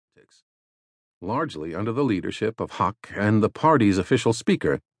politics, largely under the leadership of Huck and the party's official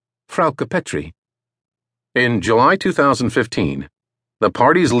speaker, Frauke Petry. In July 2015, the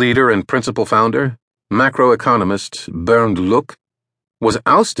party's leader and principal founder, macroeconomist Bernd Luk, was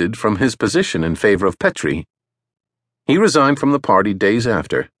ousted from his position in favor of Petry. He resigned from the party days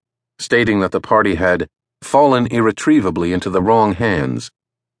after, stating that the party had fallen irretrievably into the wrong hands.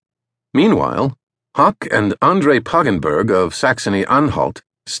 Meanwhile, Huck and André Pagenberg of Saxony-Anhalt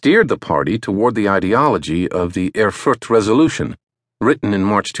steered the party toward the ideology of the Erfurt Resolution, written in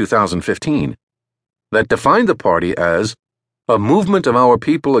March 2015, that defined the party as a movement of our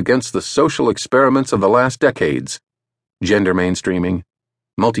people against the social experiments of the last decades, gender mainstreaming,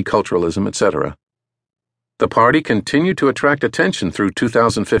 multiculturalism, etc. The party continued to attract attention through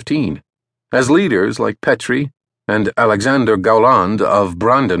 2015, as leaders like Petry and Alexander Gauland of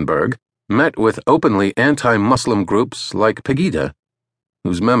Brandenburg met with openly anti-Muslim groups like Pegida,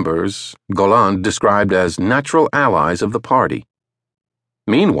 whose members Gauland described as natural allies of the party.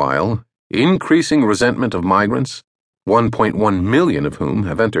 Meanwhile, increasing resentment of migrants, 1.1 million of whom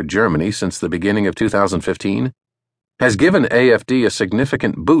have entered Germany since the beginning of 2015, has given AfD a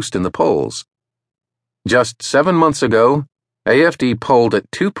significant boost in the polls. Just 7 months ago, AfD polled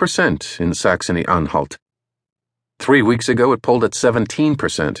at 2% in Saxony-Anhalt. 3 weeks ago, it polled at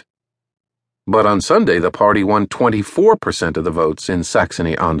 17%. But on Sunday, the party won 24% of the votes in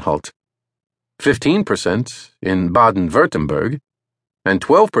Saxony-Anhalt, 15% in Baden-Württemberg, and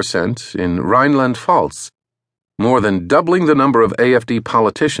 12% in Rhineland-Pfalz, more than doubling the number of AfD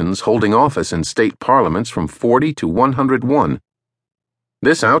politicians holding office in state parliaments from 40 to 101.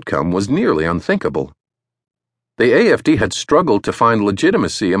 This outcome was nearly unthinkable. The AfD had struggled to find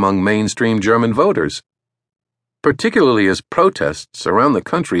legitimacy among mainstream German voters, particularly as protests around the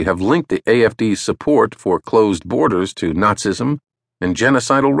country have linked the AfD's support for closed borders to Nazism and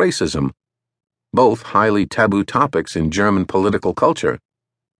genocidal racism, both highly taboo topics in German political culture.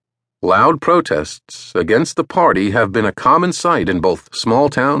 Loud protests against the party have been a common sight in both small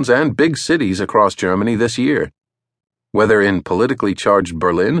towns and big cities across Germany this year, whether in politically charged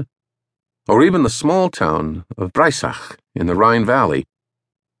Berlin or even the small town of Breisach in the Rhine Valley,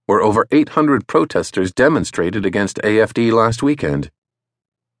 where over 800 protesters demonstrated against AfD last weekend.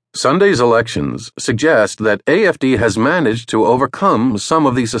 Sunday's elections suggest that AfD has managed to overcome some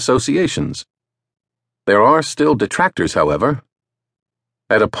of these associations. There are still detractors, however.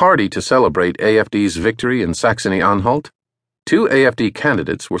 At a party to celebrate AfD's victory in Saxony-Anhalt, 2 AfD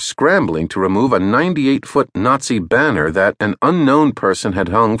candidates were scrambling to remove a 98-foot Nazi banner that an unknown person had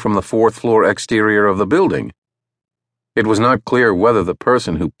hung from the 4th-floor exterior of the building. It was not clear whether the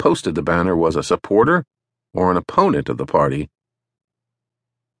person who posted the banner was a supporter or an opponent of the party.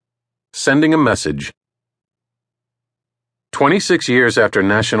 Sending a message. 26 years after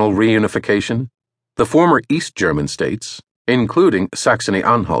national reunification, the former East German states, including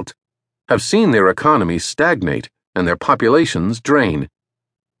Saxony-Anhalt, have seen their economies stagnate and their populations drain.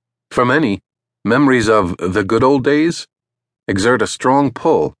 For many, memories of the good old days exert a strong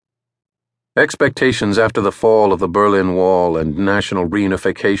pull. Expectations after the fall of the Berlin Wall and national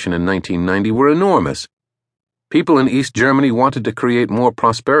reunification in 1990 were enormous. People in East Germany wanted to create more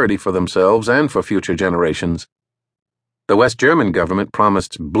prosperity for themselves and for future generations. The West German government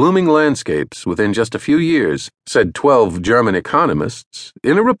promised blooming landscapes within just a few years, said 12 German economists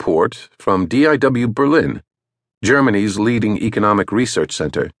in a report from DIW Berlin, Germany's leading economic research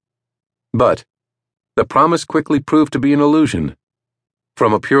center. But the promise quickly proved to be an illusion.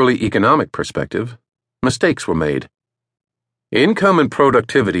 From a purely economic perspective, mistakes were made. Income and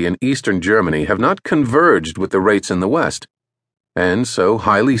productivity in Eastern Germany have not converged with the rates in the West, and so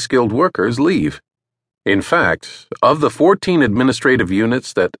highly skilled workers leave. In fact, of the 14 administrative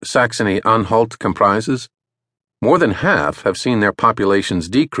units that Saxony-Anhalt comprises, more than half have seen their populations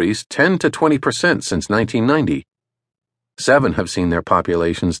decrease 10 to 20% since 1990. 7 have seen their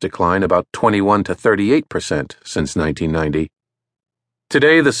populations decline about 21 to 38% since 1990.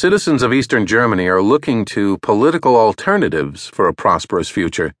 Today, the citizens of Eastern Germany are looking to political alternatives for a prosperous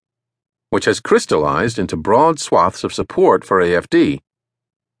future, which has crystallized into broad swaths of support for AfD.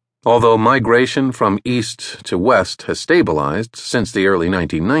 Although migration from east to west has stabilized since the early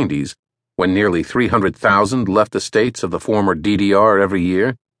 1990s, when nearly 300,000 left the states of the former DDR every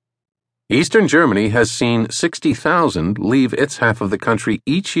year, Eastern Germany has seen 60,000 leave its half of the country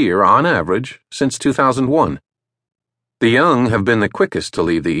each year on average since 2001. The young have been the quickest to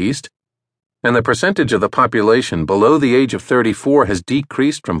leave the East, and the percentage of the population below the age of 34 has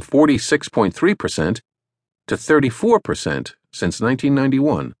decreased from 46.3% to 34% since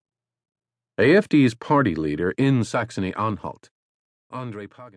 1991. AfD's party leader in Saxony-Anhalt, André Pagenberg.